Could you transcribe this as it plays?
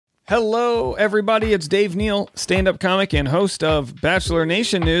Hello, everybody. It's Dave Neal, stand-up comic and host of Bachelor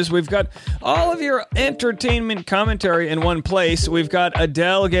Nation News. We've got all of your entertainment commentary in one place. We've got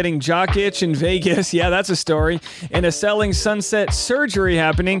Adele getting jock itch in Vegas. Yeah, that's a story. And a Selling Sunset surgery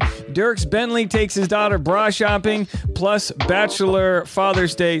happening. Dierks Bentley takes his daughter bra shopping. Plus, Bachelor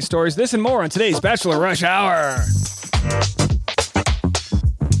Father's Day stories. This and more on today's Bachelor Rush Hour.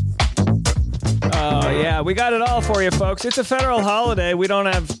 Oh, yeah, we got it all for you, folks. It's a federal holiday. We don't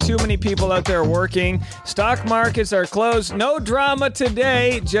have too many people out there working. Stock markets are closed. No drama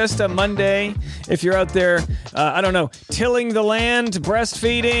today, just a Monday. If you're out there, tilling the land,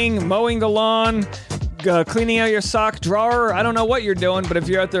 breastfeeding, mowing the lawn, cleaning out your sock drawer. I don't know what you're doing, but if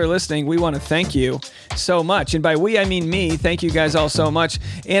you're out there listening, we want to thank you so much. And by we, I mean me. Thank you guys all so much.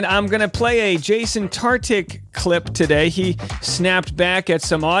 And I'm going to play a Jason Tartick clip today. He snapped back at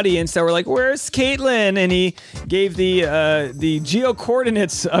some audience that were like, "Where's Caitlyn?" And he gave the geo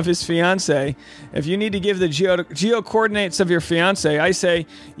coordinates of his fiance. If you need to give the geo coordinates of your fiance, I say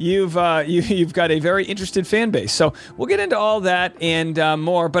you've got a very interested fan base. So we'll get into all that and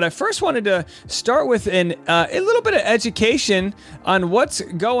more. But I first wanted to start with a little bit of education on what's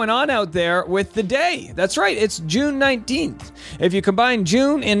going on out there with the day. That's right, it's June 19th. If you combine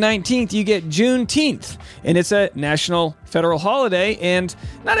June and 19th, you get Juneteenth. And it's a national federal holiday, and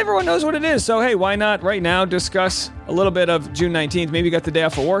not everyone knows what it is. So, hey, why not right now discuss a little bit of June 19th? Maybe you got the day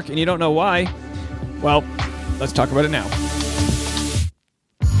off of work and you don't know why. Well, let's talk about it now.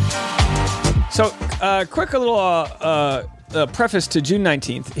 So, quick little preface to June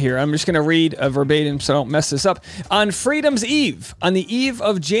 19th here. I'm just going to read a verbatim so I don't mess this up. On Freedom's Eve, on the eve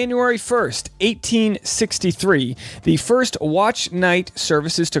of January 1st, 1863, the first watch night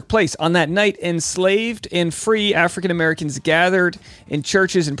services took place. On that night, enslaved and free African Americans gathered in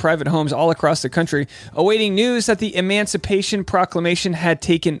churches and private homes all across the country, awaiting news that the Emancipation Proclamation had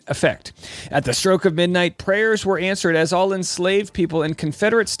taken effect. At the stroke of midnight, prayers were answered as all enslaved people in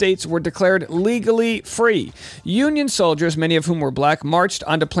Confederate states were declared legally free. Union soldiers, many of whom were black, marched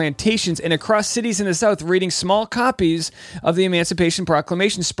onto plantations and across cities in the South, reading small copies of the Emancipation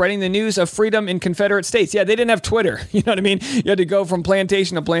Proclamation, spreading the news of freedom in Confederate states. Yeah, they didn't have Twitter. You know what I mean? You had to go from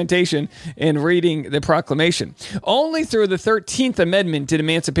plantation to plantation in reading the proclamation. Only through the 13th Amendment did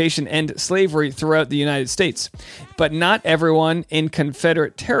emancipation end slavery throughout the United States. But not everyone in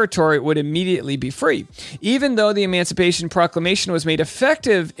Confederate territory would immediately be free. Even though the Emancipation Proclamation was made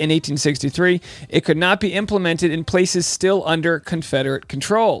effective in 1863, it could not be implemented in places still under Confederate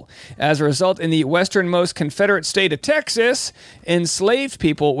control. As a result, in the westernmost Confederate state of Texas, enslaved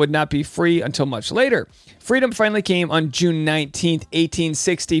people would not be free until much later. Freedom finally came on June 19th,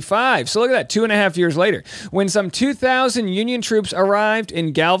 1865. So look at that, 2.5 years later. When some 2,000 Union troops arrived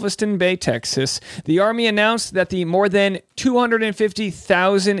in Galveston Bay, Texas, the Army announced that the more than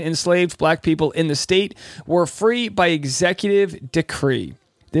 250,000 enslaved black people in the state were free by executive decree.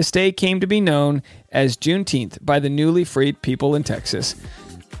 This day came to be known as Juneteenth by the newly freed people in Texas.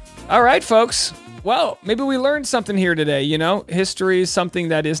 All right, folks. Well, maybe we learned something here today, you know? History is something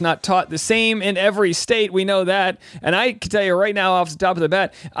that is not taught the same in every state. We know that. And I can tell you right now off the top of the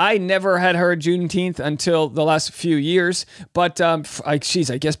bat, I never had heard Juneteenth until the last few years. But, I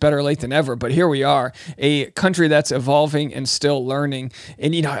guess better late than ever. But here we are, a country that's evolving and still learning.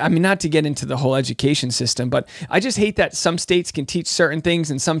 And, you know, I mean, not to get into the whole education system, but I just hate that some states can teach certain things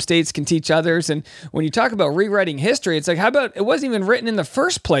and some states can teach others. And when you talk about rewriting history, it's like, how about it wasn't even written in the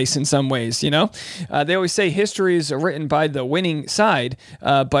first place in some ways, you know? They always say history is written by the winning side,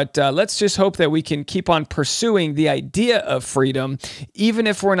 but let's just hope that we can keep on pursuing the idea of freedom, even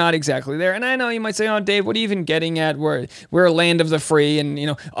if we're not exactly there. And I know you might say, "Oh, Dave, what are you even getting at? We're a land of the free, and you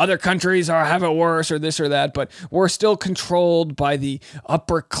know other countries have it worse, or this or that." But we're still controlled by the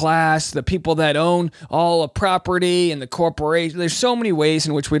upper class, the people that own all the property and the corporation. There's so many ways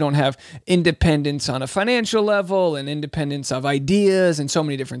in which we don't have independence on a financial level and independence of ideas and so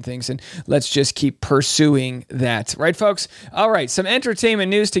many different things. And let's just keep pursuing that. Right, folks? All right, some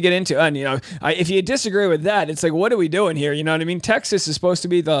entertainment news to get into. And, you know, if you disagree with that, it's like, what are we doing here? You know what I mean? Texas is supposed to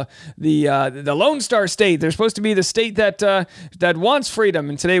be the Lone Star state. They're supposed to be the state that wants freedom.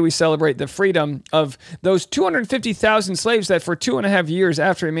 And today we celebrate the freedom of those 250,000 slaves that for 2.5 years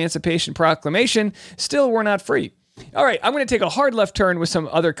after Emancipation Proclamation still were not free. All right, I'm going to take a hard left turn with some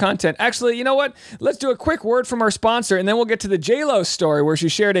other content. Actually, you know what? Let's do a quick word from our sponsor, and then we'll get to the J-Lo story where she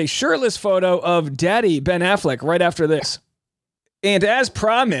shared a shirtless photo of Daddy Ben Affleck right after this. And as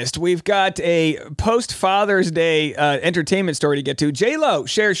promised, we've got a post-Father's Day entertainment story to get to. J-Lo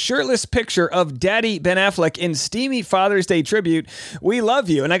shares shirtless picture of Daddy Ben Affleck in steamy Father's Day tribute. We love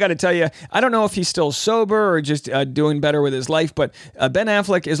you. And I got to tell you, I don't know if he's still sober or just doing better with his life, but Ben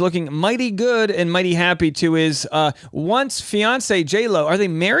Affleck is looking mighty good and mighty happy to his once fiance J-Lo. Are they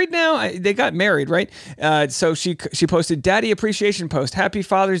married now? They got married, right? So she posted Daddy appreciation post. Happy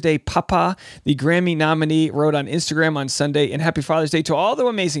Father's Day, Papa. The Grammy nominee wrote on Instagram on Sunday, and happy Father's Day to all the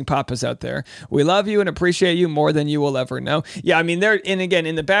amazing papas out there. We love you and appreciate you more than you will ever know. Yeah, I mean, and again,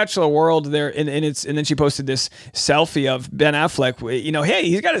 in the Bachelor world, and then she posted this selfie of Ben Affleck. Hey,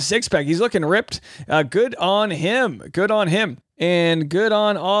 he's got a six pack. He's looking ripped. Good on him. Good on him. And good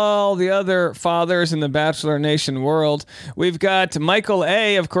on all the other fathers in the Bachelor Nation world. We've got Michael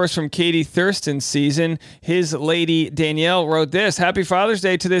A., of course, from Katie Thurston's season. His lady, Danielle, wrote this. Happy Father's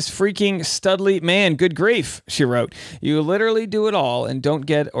Day to this freaking studly man. Good grief, she wrote. You literally do it all and don't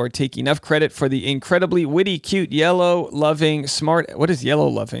get or take enough credit for the incredibly witty, cute, yellow-loving, smart... What is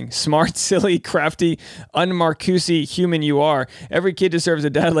yellow-loving? Smart, silly, crafty, unmarcusy human you are. Every kid deserves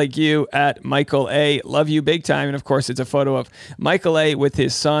a dad like you at Michael A. Love you big time. And, of course, it's a photo of Michael A. with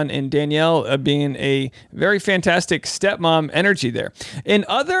his son, and Danielle being a very fantastic stepmom energy there. In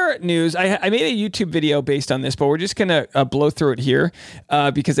other news, I made a YouTube video based on this, but we're just gonna blow through it here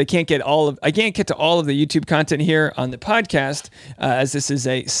because I can't get to all of the YouTube content here on the podcast, as this is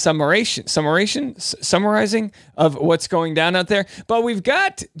a summarizing of what's going down out there. But we've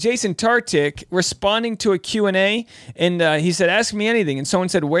got Jason Tartick responding to a Q&A, and he said, "Ask me anything." And someone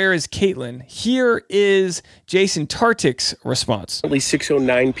said, "Where is Caitlin?" Here is Jason Tartick's response. Currently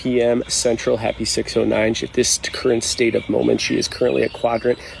 6:09 p.m. Central. Happy 6:09. At this current state of moment, she is currently at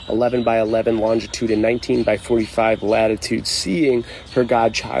quadrant 11 by 11 longitude and 19 by 45 latitude, seeing her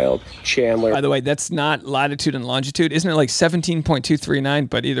godchild Chandler. By the way, that's not latitude and longitude. Isn't it like 17.239?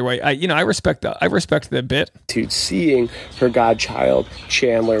 But either way, I respect that. I respect the bit. Seeing her godchild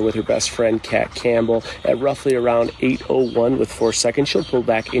Chandler with her best friend Kat Campbell at roughly around 8:01 with 4 seconds. She'll pull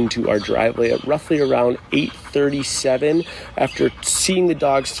back into our driveway at roughly around 8:37. After seeing the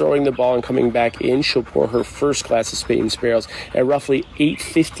dogs throwing the ball and coming back in, she'll pour her first glass of Spade and Sparrows at roughly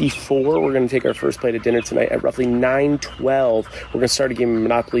 8:54. We're going to take our first plate of dinner tonight at roughly 9:12. We're going to start a game of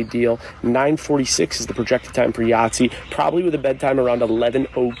Monopoly Deal. 9:46 is the projected time for Yahtzee, probably with a bedtime around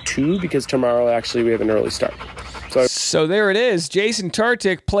 11:02 because tomorrow actually we have an early start. So there it is. Jason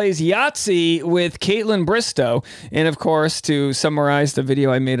Tartick plays Yahtzee with Caitlin Bristow. And of course, to summarize the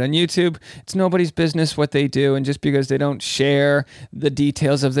video I made on YouTube, it's nobody's business what they do. And just because they don't share the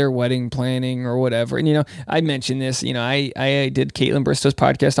details of their wedding planning or whatever. And, I mentioned this, I did Caitlin Bristow's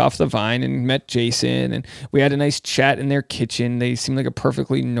podcast Off the Vine and met Jason. And we had a nice chat in their kitchen. They seem like a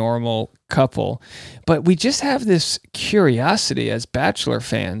perfectly normal couple, but we just have this curiosity as Bachelor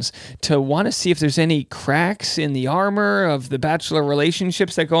fans to want to see if there's any cracks in the armor of the Bachelor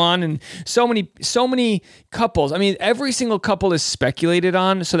relationships that go on. And so many couples, I mean, every single couple is speculated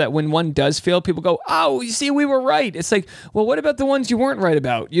on so that when one does fail, people go, "Oh, you see, we were right." It's like, well, what about the ones you weren't right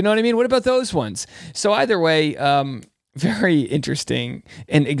about? You know what I mean? What about those ones? So either way, very interesting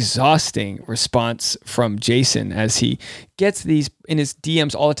and exhausting response from Jason as he gets these in his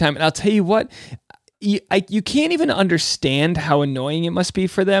DMs all the time. And I'll tell you what, you can't even understand how annoying it must be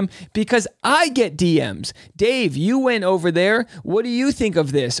for them because I get DMs. Dave, you went over there. What do you think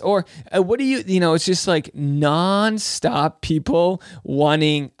of this? Or what do you, it's just like nonstop people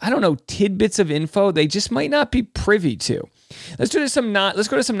wanting, I don't know, tidbits of info they just might not be privy to. Let's go to some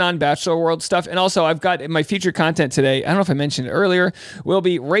non-Bachelor world stuff. And also, I've got my featured content today. I don't know if I mentioned it earlier. Will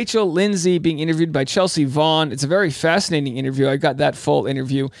be Rachel Lindsay being interviewed by Chelsea Vaughn. It's a very fascinating interview. I got that full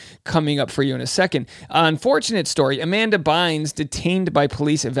interview coming up for you in a second. Unfortunate story. Amanda Bynes detained by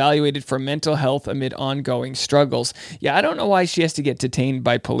police, evaluated for mental health amid ongoing struggles. Yeah, I don't know why she has to get detained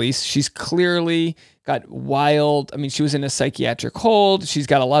by police. She's clearly got wild. I mean, she was in a psychiatric hold. She's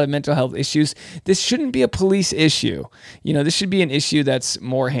got a lot of mental health issues. This shouldn't be a police issue. This should be an issue that's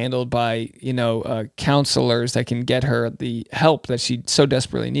more handled by, counselors that can get her the help that she so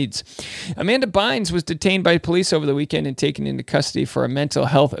desperately needs. Amanda Bynes was detained by police over the weekend and taken into custody for a mental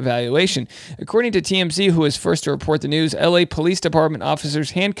health evaluation. According to TMZ, who was first to report the news, LA Police Department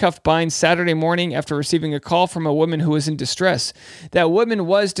officers handcuffed Bynes Saturday morning after receiving a call from a woman who was in distress. That woman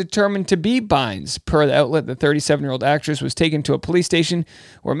was determined to be Bynes. Per the outlet, the 37-year-old actress was taken to a police station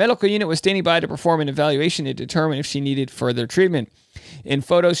where a medical unit was standing by to perform an evaluation to determine if she needed further treatment. In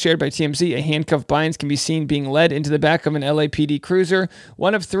photos shared by TMZ, a handcuffed Bynes can be seen being led into the back of an LAPD cruiser,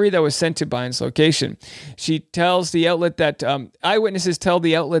 one of 3 that was sent to Bynes' location. She tells the outlet that eyewitnesses tell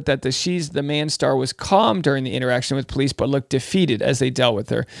the outlet that the She's the Man star was calm during the interaction with police, but looked defeated as they dealt with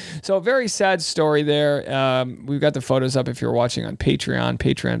her. So a very sad story there. We've got the photos up if you're watching on Patreon,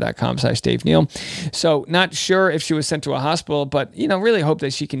 patreon.com/Dave Neal. So not sure if she was sent to a hospital, but, really hope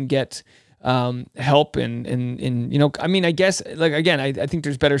that she can get help and I guess, like, again, I think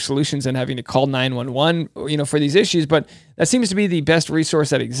there's better solutions than having to call 911, for these issues, but that seems to be the best resource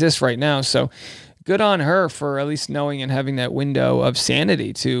that exists right now. So good on her for at least knowing and having that window of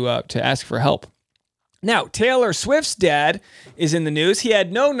sanity to ask for help. Now, Taylor Swift's dad is in the news. He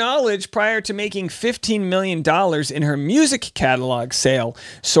had no knowledge prior to making $15 million in her music catalog sale,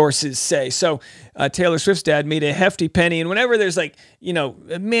 sources say. So Taylor Swift's dad made a hefty penny. And whenever there's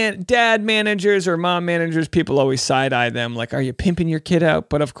dad managers or mom managers, people always side-eye them like, are you pimping your kid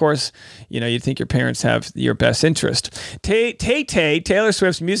out? But of course, you'd think your parents have your best interest. Taylor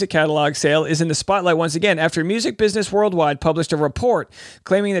Swift's music catalog sale is in the spotlight once again after Music Business Worldwide published a report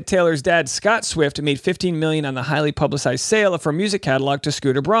claiming that Taylor's dad, Scott Swift, made $15 million on the highly publicized sale of her music catalog to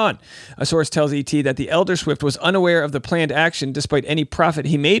Scooter Braun. A source tells ET that the elder Swift was unaware of the planned action despite any profit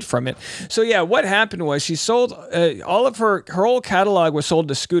he made from it. So yeah, what happened was she sold all of her whole catalog was sold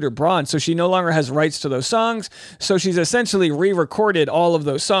to Scooter Braun, so she no longer has rights to those songs. So she's essentially re-recorded all of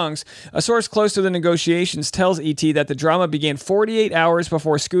those songs. A source close to the negotiations tells ET that the drama began 48 hours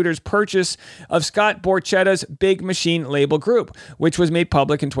before Scooter's purchase of Scott Borchetta's Big Machine label group, which was made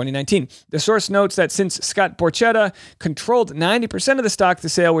public in 2019. The source notes that since Scott Borchetta controlled 90% of the stock, the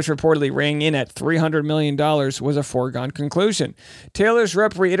sale, which reportedly rang in at $300 million, was a foregone conclusion. Taylor's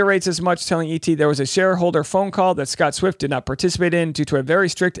rep reiterates as much, telling ET there was a shareholder phone call that Scott Swift did not participate in due to a very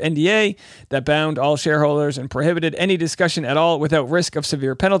strict NDA that bound all shareholders and prohibited any discussion at all without risk of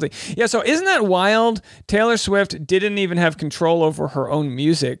severe penalty. Yeah, so isn't that wild? Taylor Swift didn't even have control over her own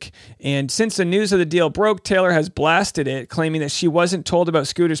music. And since the news of the deal broke, Taylor has blasted it, claiming that she wasn't told about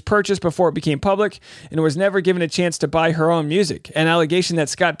Scooter's purchase before it became public and was never given a chance to buy her own music, an allegation that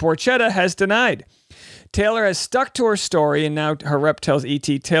Scott Borchetta has denied. Taylor has stuck to her story, and now her rep tells ET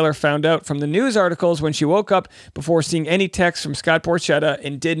Taylor found out from the news articles when she woke up before seeing any text from Scott Borchetta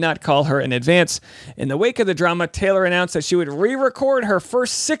and did not call her in advance. In the wake of the drama, Taylor announced that she would re-record her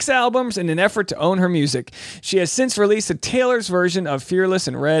first 6 albums in an effort to own her music. She has since released a Taylor's version of Fearless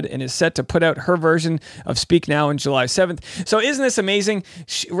and Red and is set to put out her version of Speak Now on July 7th. So isn't this amazing?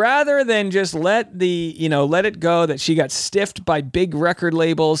 Rather than just let it go that she got stiffed by big record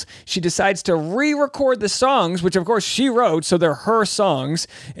labels, she decides to re-record the songs, which of course she wrote, so they're her songs.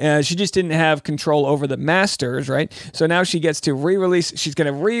 She just didn't have control over the masters, right? So now she gets to re-release. She's going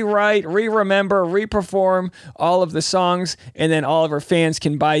to rewrite, re-remember, re-perform all of the songs, and then all of her fans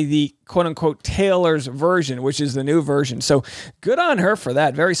can buy the quote-unquote Taylor's version, which is the new version. So good on her for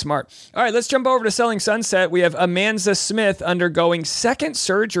that. Very smart. All right, let's jump over to Selling Sunset. We have Amanda Smith undergoing second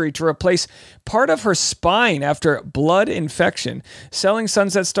surgery to replace part of her spine after blood infection. Selling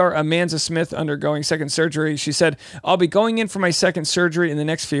Sunset star Amanda Smith undergoing second surgery. She said, I'll be going in for my second surgery in the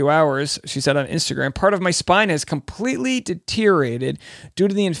next few hours. She said on Instagram, part of my spine has completely deteriorated due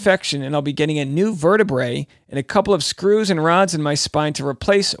to the infection, and I'll be getting a new vertebrae and a couple of screws and rods in my spine to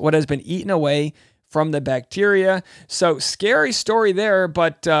replace what has been eaten away from the bacteria. So scary story there,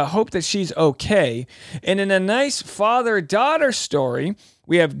 but hope that she's okay. And in a nice father-daughter story,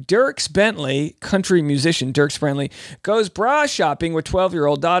 we have Dierks Bentley, country musician Dierks Bentley, goes bra shopping with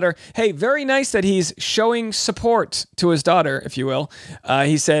 12-year-old daughter. Hey, very nice that he's showing support to his daughter, if you will.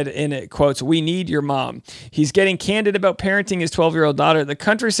 He said in quotes, "We need your mom." He's getting candid about parenting his 12-year-old daughter. The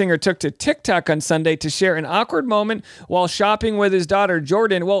country singer took to TikTok on Sunday to share an awkward moment while shopping with his daughter,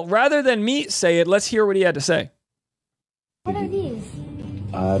 Jordan. Well, rather than me say it, let's hear what he had to say. What are these?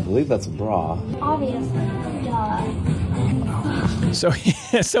 I believe that's a bra. Obviously, duh.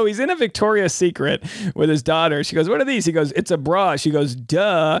 So he's in a Victoria's Secret with his daughter. She goes, "What are these?" He goes, "It's a bra." She goes,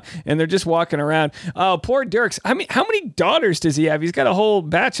 "Duh." And they're just walking around. Oh, poor Dierks. I mean, how many daughters does he have? He's got a whole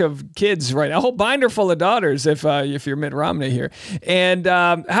batch of kids, right? A whole binder full of daughters, if you're Mitt Romney here. And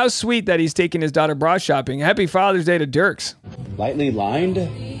how sweet that he's taking his daughter bra shopping. Happy Father's Day to Dierks. Lightly lined?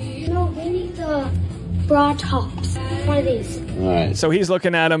 No, we need the bra tops. One of these. All right. So he's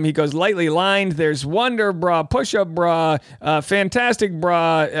looking at him. He goes, lightly lined. There's Wonder Bra, Push-Up Bra, Fantastic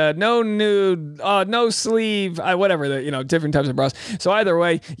Bra, no nude, no sleeve, whatever, different types of bras. So either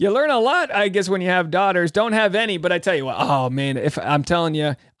way, you learn a lot, I guess, when you have daughters. Don't have any, but I tell you what, oh man, if I'm telling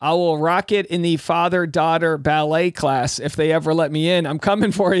you, I will rock it in the father-daughter ballet class if they ever let me in. I'm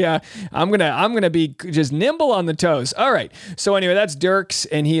coming for you. I'm gonna be just nimble on the toes. All right. So anyway, that's Dirks,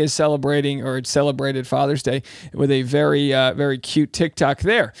 and he is celebrated Father's Day with a very very cute TikTok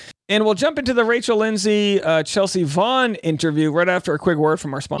there. And we'll jump into the Rachel Lindsay, Chelsea Vaughn interview right after a quick word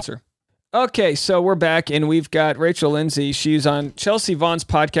from our sponsor. Okay, so we're back, and we've got Rachel Lindsay. She's on Chelsea Vaughn's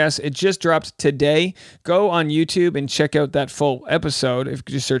podcast. It just dropped today. Go on YouTube and check out that full episode if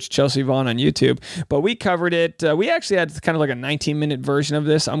you just search Chelsea Vaughn on YouTube. But we covered it. We actually had kind of like a 19-minute version of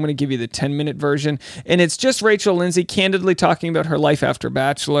this. I'm going to give you the 10-minute version, and it's just Rachel Lindsay candidly talking about her life after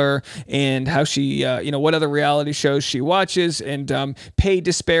Bachelor and how she, what other reality shows she watches, and pay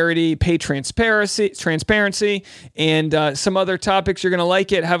disparity, pay transparency, and some other topics. You're going to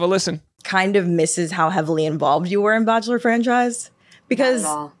like it. Have a listen. Kind of misses how heavily involved you were in Bachelor franchise, because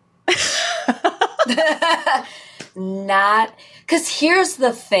not because here's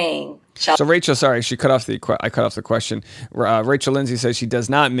the thing. So Rachel, sorry, I cut off the question. Rachel Lindsay says she does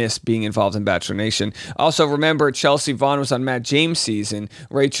not miss being involved in Bachelor Nation. Also, remember, Chelsea Vaughn was on Matt James' season.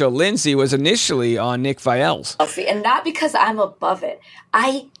 Rachel Lindsay was initially on Nick Viall's. And not because I'm above it.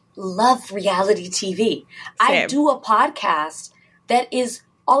 I love reality TV. Same. I do a podcast that is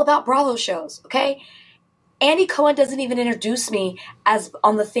all about Bravo shows, okay? Andy Cohen doesn't even introduce me as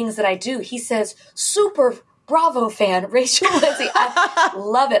on the things that I do. He says, super Bravo fan, Rachel Lindsay. I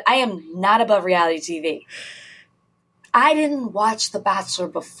love it. I am not above reality TV. I didn't watch The Bachelor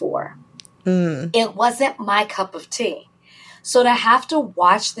before. It wasn't my cup of tea. So to have to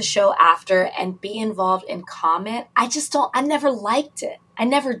watch the show after and be involved in comment, I never liked it. I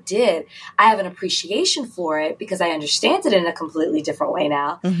never did. I have an appreciation for it because I understand it in a completely different way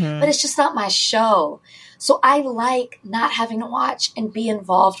now, but it's just not my show. So I like not having to watch and be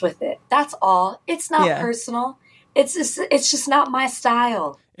involved with it. That's all. It's not personal. It's just not my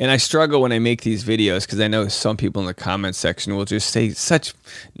style. And I struggle when I make these videos because I know some people in the comments section will just say such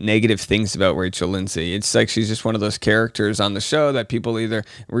negative things about Rachel Lindsay. It's like she's just one of those characters on the show that people either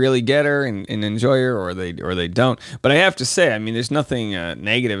really get her and enjoy her, or they don't. But I have to say, I mean, there's nothing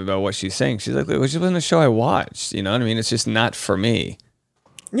negative about what she's saying. She's like, "Which was the show I watched?" You know what I mean? It's just not for me.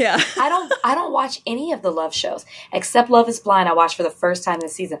 Yeah. I don't watch any of the love shows except Love is Blind. I watched for the first time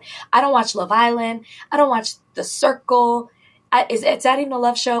this season. I don't watch Love Island. I don't watch The Circle. Is that even a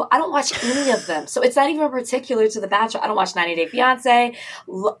love show? I don't watch any of them. So it's not even particular to The Bachelor. I don't watch 90 Day Fiancé,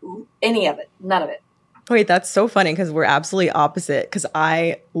 any of it. None of it. Wait, that's so funny because we're absolutely opposite, because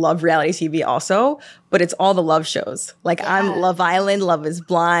I love reality TV also, but it's all the love shows. Like I'm Love Island, Love is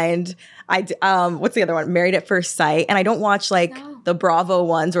Blind. What's the other one? Married at First Sight. And I don't watch the Bravo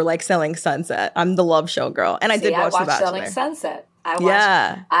ones or like Selling Sunset. I'm the love show girl. And I did watch The Bachelor. Selling Sunset.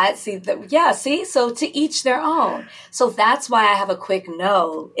 So to each their own. So that's why I have a quick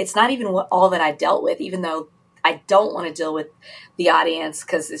no. It's not even all that I dealt with, even though I don't want to deal with the audience,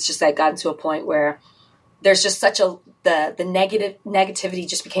 because it's just I got to a point where there's just such the negativity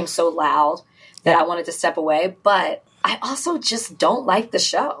just became so loud that I wanted to step away. But I also just don't like the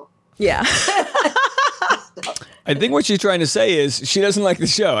show. Yeah. I think what she's trying to say is she doesn't like the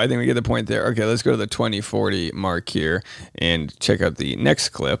show. I think we get the point there. Okay, let's go to the 2040 mark here and check out the next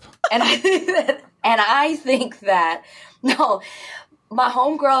clip. And I think that my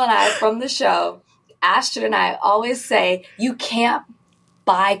homegirl and I from the show, Ashton and I, always say you can't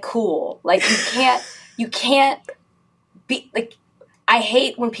buy cool. Like you can't be like. I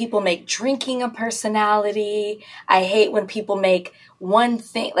hate when people make drinking a personality. I hate when people make one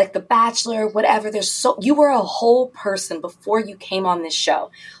thing, like The Bachelor, whatever. You were a whole person before you came on this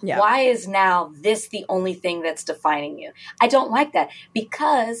show. Yeah. Why is now this the only thing that's defining you? I don't like that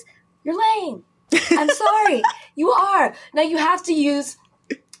because you're lame. I'm sorry. You are. Now you have to use,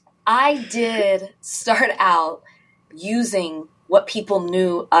 I did start out using what people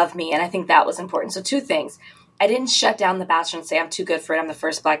knew of me. And I think that was important. So two things. I didn't shut down The Bachelor and say, I'm too good for it. I'm the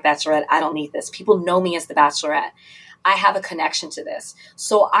first Black Bachelorette. I don't need this. People know me as The Bachelorette. I have a connection to this.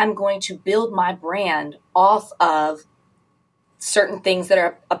 So I'm going to build my brand off of certain things that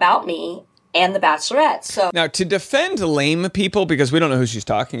are about me and The Bachelorette. So now, to defend lame people, because we don't know who she's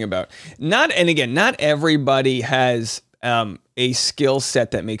talking about, not everybody has a skill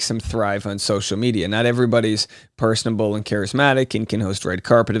set that makes them thrive on social media. Not everybody's personable and charismatic and can host red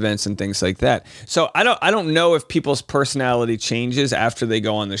carpet events and things like that. So I don't know if people's personality changes after they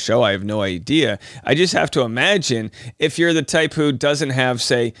go on the show. I have no idea. I just have to imagine if you're the type who doesn't have,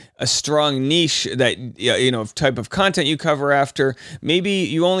 say, a strong niche that, type of content you cover after, maybe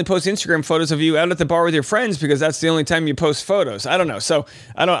you only post Instagram photos of you out at the bar with your friends because that's the only time you post photos. I don't know. So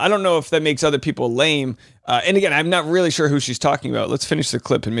I don't know if that makes other people lame. And again, I'm not really sure who she's talking about. Let's finish the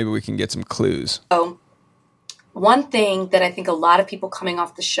clip and maybe we can get some clues. So one thing that I think a lot of people coming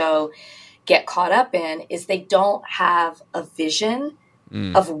off the show get caught up in is they don't have a vision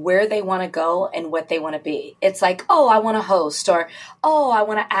of where they want to go and what they want to be. It's like, oh, I want to host, or, oh, I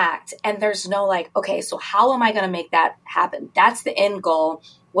want to act. And there's no like, okay, so how am I going to make that happen? That's the end goal.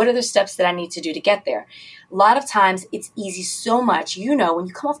 What are the steps that I need to do to get there? A lot of times it's easy so much. You know, when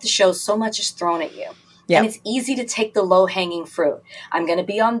you come off the show, so much is thrown at you. Yep. And it's easy to take the low hanging fruit. I'm going to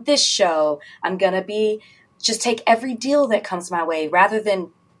be on this show. I'm going to just take every deal that comes my way rather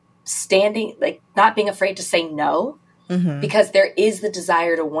than standing, like not being afraid to say no. Because there is the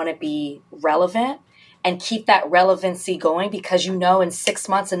desire to want to be relevant and keep that relevancy going, because you know in 6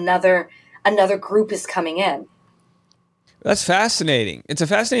 months another group is coming in. That's fascinating. It's a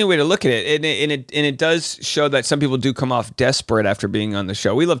fascinating way to look at it. And it does show that some people do come off desperate after being on the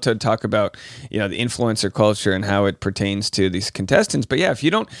show. We love to talk about, the influencer culture and how it pertains to these contestants. But yeah, if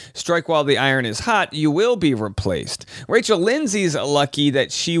you don't strike while the iron is hot, you will be replaced. Rachel Lindsay's lucky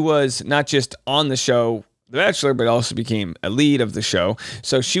that she was not just on the show, The Bachelor, but also became a lead of the show.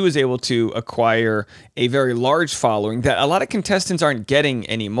 So she was able to acquire a very large following that a lot of contestants aren't getting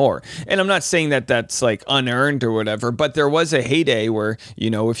anymore. And I'm not saying that that's like unearned or whatever, but there was a heyday where,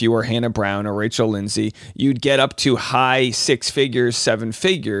 if you were Hannah Brown or Rachel Lindsay, you'd get up to high 6 figures, 7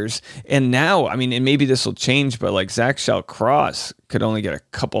 figures. And now, and maybe this will change, but like Zach Shell-Cross could only get a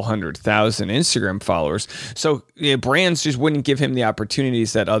couple 100,000 Instagram followers. So brands just wouldn't give him the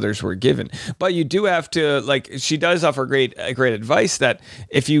opportunities that others were given. But you do have to, she does offer great advice that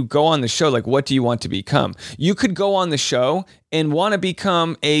if you go on the show, what do you want to become? You could go on the show and want to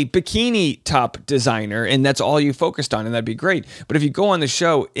become a bikini top designer, and that's all you focused on, and that'd be great. But if you go on the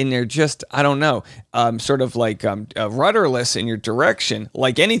show and they're just, rudderless in your direction,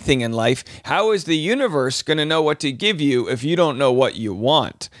 like anything in life, how is the universe going to know what to give you if you don't know what you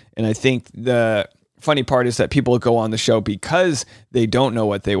want? And I think the funny part is that people go on the show because they don't know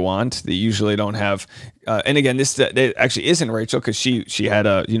what they want. They usually don't have, and again, this it actually isn't Rachel, because she had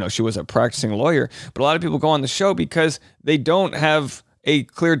she was a practicing lawyer. But a lot of people go on the show because they don't have a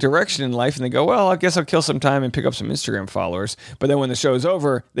clear direction in life, and they go, well, I guess I'll kill some time and pick up some Instagram followers. But then when the show's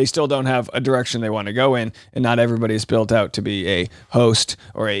over, they still don't have a direction they want to go in, and not everybody's built out to be a host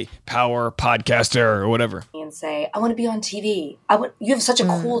or a power podcaster or whatever. And say, I want to be on TV. You have such a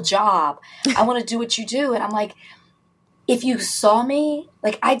cool job. I want to do what you do. And I'm like, if you saw me,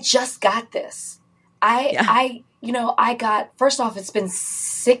 I just got this. I got, first off, it's been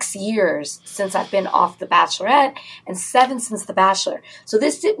 6 years since I've been off The Bachelorette and 7 since The Bachelor. So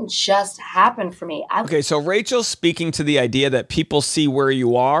this didn't just happen for me. Okay, so Rachel's speaking to the idea that people see where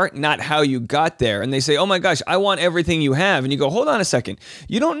you are, not how you got there. And they say, oh my gosh, I want everything you have. And you go, hold on a second.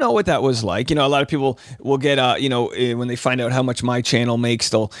 You don't know what that was like. A lot of people will get, when they find out how much my channel makes,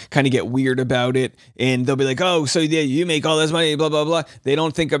 they'll kind of get weird about it. And they'll be like, oh, so yeah, you make all this money, blah, blah, blah. They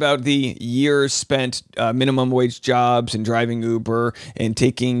don't think about the years spent minimum wage jobs and driving Uber and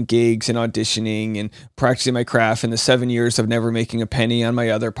taking gigs and auditioning and practicing my craft, and the 7 years of never making a penny on my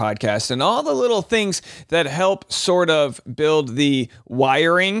other podcast, and all the little things that help sort of build the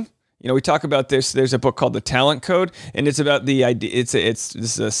wiring. We talk about this. There's a book called The Talent Code, and it's about the idea. This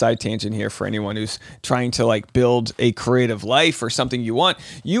is a side tangent here for anyone who's trying to build a creative life or something you want.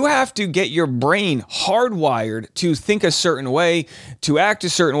 You have to get your brain hardwired to think a certain way, to act a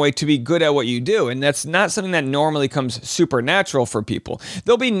certain way, to be good at what you do. And that's not something that normally comes supernatural for people.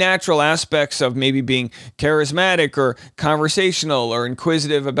 There'll be natural aspects of maybe being charismatic or conversational or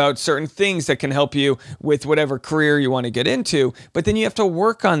inquisitive about certain things that can help you with whatever career you want to get into. But then you have to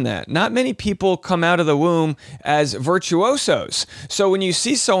work on that. Not many people come out of the womb as virtuosos. So when you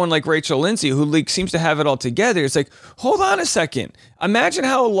see someone like Rachel Lindsay, who seems to have it all together, it's like, hold on a second. Imagine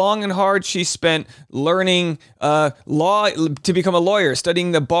how long and hard she spent learning law to become a lawyer,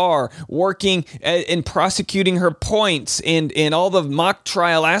 studying the bar, working and prosecuting her points, and all the mock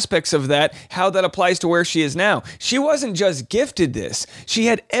trial aspects of that, how that applies to where she is now. She wasn't just gifted this. She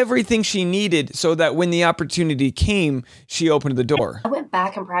had everything she needed so that when the opportunity came, she opened the door. I went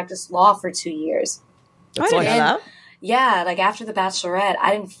back and practiced law for 2 years. I didn't know that. Yeah, after The Bachelorette,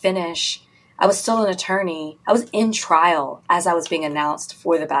 I didn't finish. I was still an attorney. I was in trial as I was being announced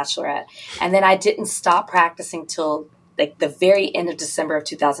for The Bachelorette. And then I didn't stop practicing till the very end of December of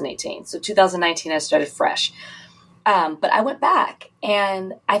 2018. So 2019, I started fresh. But I went back,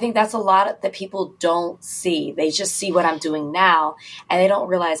 and I think that's a lot that people don't see. They just see what I'm doing now, and they don't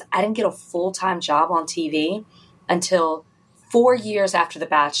realize I didn't get a full-time job on TV until 4 years after The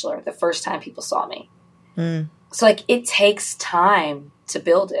Bachelor, the first time people saw me. So it takes time to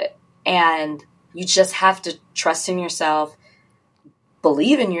build it. And you just have to trust in yourself,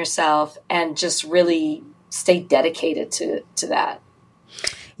 believe in yourself and just really stay dedicated to that.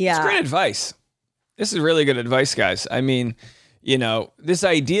 Yeah. It's great advice. This is really good advice, guys. I mean, you know, this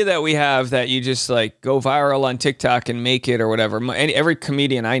idea that we have that you just like go viral on TikTok and make it or whatever. Every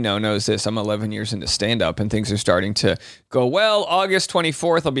comedian I know knows this. I'm 11 years into stand-up and things are starting to go well. August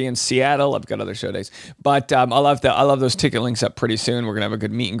 24th, I'll be in Seattle. I've got other show days. But I'll have those ticket links up pretty soon. We're going to have a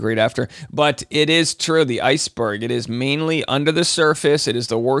good meet and greet after. But it is true, the iceberg. It is mainly under the surface. It is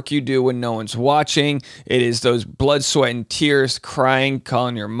the work you do when no one's watching. It is those blood, sweat, and tears, crying,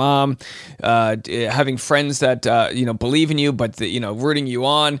 calling your mom, having friends that, believe in you, but rooting you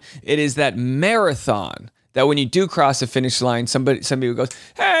on. It is that marathon that when you do cross the finish line, somebody goes,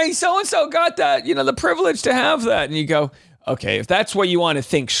 hey, so-and-so got that, the privilege to have that. And you go, okay, if that's what you want to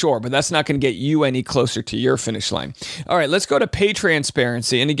think, sure, but that's not going to get you any closer to your finish line. All right, let's go to pay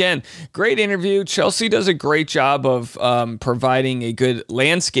transparency. And again, great interview. Chelsea does a great job of providing a good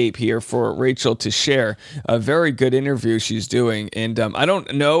landscape here for Rachel to share. A very good interview she's doing. And I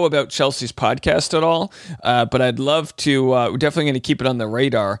don't know about Chelsea's podcast at all, but I'd love to, we're definitely going to keep it on the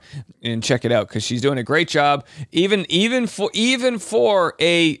radar and check it out because she's doing a great job. Even for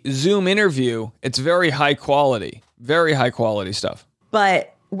a Zoom interview, it's very high quality. Very high quality stuff.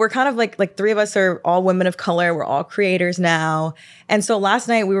 But we're kind of like three of us are all women of color. We're all creators now. And so last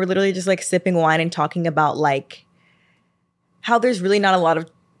night we were literally just like sipping wine and talking about like how there's really not a lot of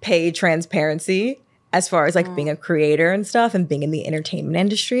pay transparency as far as like being a creator and stuff and being in the entertainment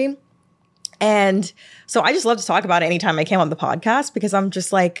industry. And so I just love to talk about it anytime I came on the podcast because I'm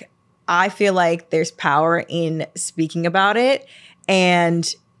just like, I feel like there's power in speaking about it.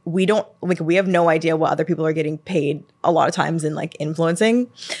 And we have no idea what other people are getting paid a lot of times in like influencing.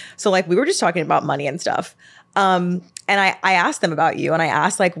 So like we were just talking about money and stuff. And I asked them about you and I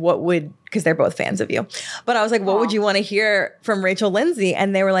asked like because they're both fans of you, but I was like, what would you want to hear from Rachel Lindsay?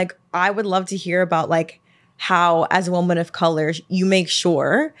 And they were like, I would love to hear about like how as a woman of color, you make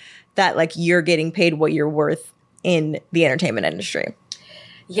sure that like you're getting paid what you're worth in the entertainment industry.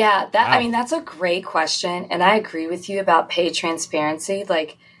 Yeah, that's a great question. And I agree with you about pay transparency.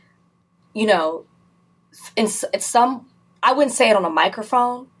 Like, it's some, I wouldn't say it on a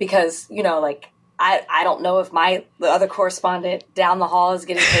microphone because, I don't know if the other correspondent down the hall is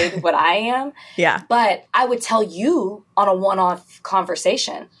getting paid what I am. Yeah. But I would tell you on a one-off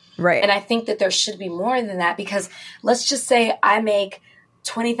conversation. Right. And I think that there should be more than that because let's just say I make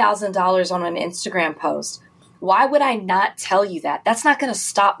 $20,000 on an Instagram post. Why would I not tell you that? That's not going to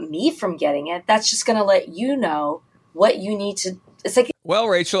stop me from getting it. That's just going to let you know what you need to. It's like, well,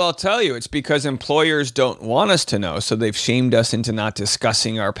 Rachel, I'll tell you, it's because employers don't want us to know. So they've shamed us into not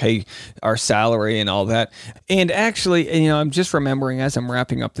discussing our pay, our salary and all that. And actually, I'm just remembering as I'm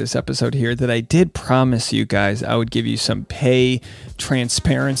wrapping up this episode here that I did promise you guys I would give you some pay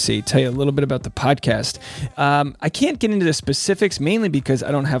transparency, tell you a little bit about the podcast. I can't get into the specifics mainly because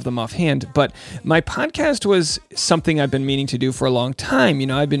I don't have them offhand, but my podcast was something I've been meaning to do for a long time.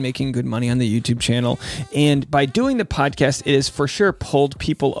 I've been making good money on the YouTube channel. And by doing the podcast, it is for sure pulled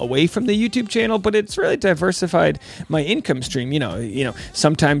people away from the YouTube channel, but it's really diversified my income stream.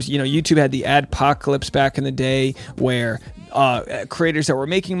 Sometimes, YouTube had the adpocalypse back in the day where creators that were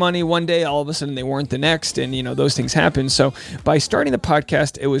making money one day, all of a sudden they weren't the next, and those things happen. So by starting the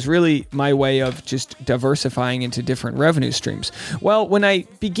podcast, it was really my way of just diversifying into different revenue streams. Well, when I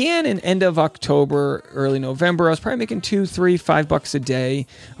began in end of October, early November, I was probably making $2, $3, $5 a day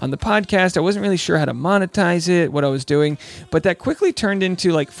on the podcast. I wasn't really sure how to monetize it, what I was doing, but that quickly turned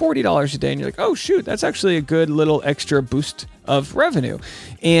into like $40 a day, and you're like, oh shoot, that's actually a good little extra boost of revenue.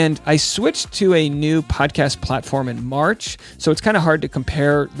 And I switched to a new podcast platform in March, so it's kind of hard to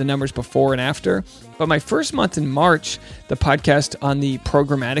compare the numbers before and after. But my first month in March, the podcast on the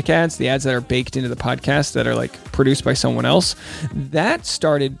programmatic ads, the ads that are baked into the podcast that are like produced by someone else, that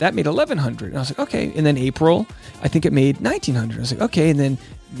made $1,100. And I was like, okay. And then April, I think it made $1,900. I was like, okay. And then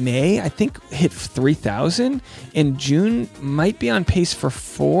May, I think, hit 3,000, and June might be on pace for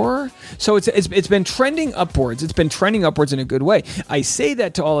 4. So it's been trending upwards. It's been trending upwards in a good way. I say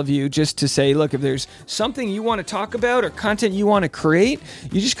that to all of you just to say, look, if there's something you want to talk about or content you want to create,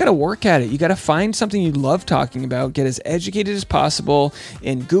 you just got to work at it. You got to find something you love talking about, get as educated as possible,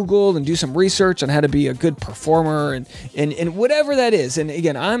 and Google and do some research on how to be a good performer and whatever that is. And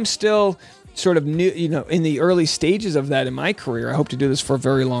again, I'm still sort of new, in the early stages of that in my career. I hope to do this for a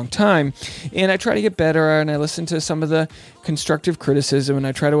very long time. And I try to get better, and I listen to some of the constructive criticism, and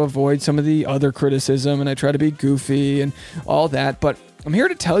I try to avoid some of the other criticism, and I try to be goofy and all that. But I'm here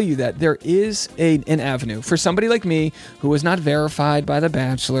to tell you that there is an avenue for somebody like me who was not verified by The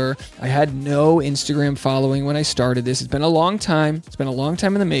Bachelor. I had no Instagram following when I started this. It's been a long time. It's been a long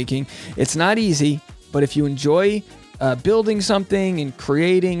time in the making. It's not easy, but if you enjoy building something and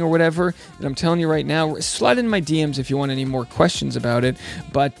creating or whatever, and I'm telling you right now, slide in my DMs if you want any more questions about it.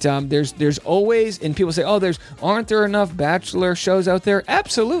 But there's always, and people say, aren't there enough Bachelor shows out there?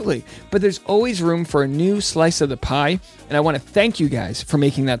 Absolutely. But there's always room for a new slice of the pie. And I want to thank you guys for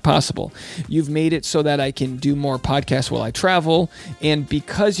making that possible. You've made it so that I can do more podcasts while I travel. And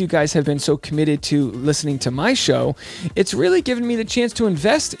because you guys have been so committed to listening to my show, it's really given me the chance to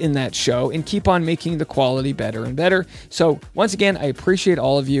invest in that show and keep on making the quality better and better. So once again, I appreciate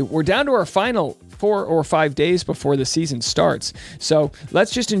all of you. We're down to our final 4 or 5 days before the season starts. So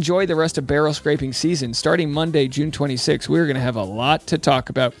let's just enjoy the rest of barrel scraping season. Starting Monday, June 26th, we're going to have a lot to talk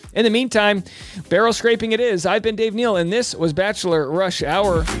about. In the meantime, barrel scraping it is. I've been Dave Neal, and this was Bachelor Rush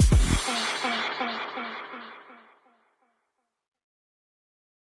Hour.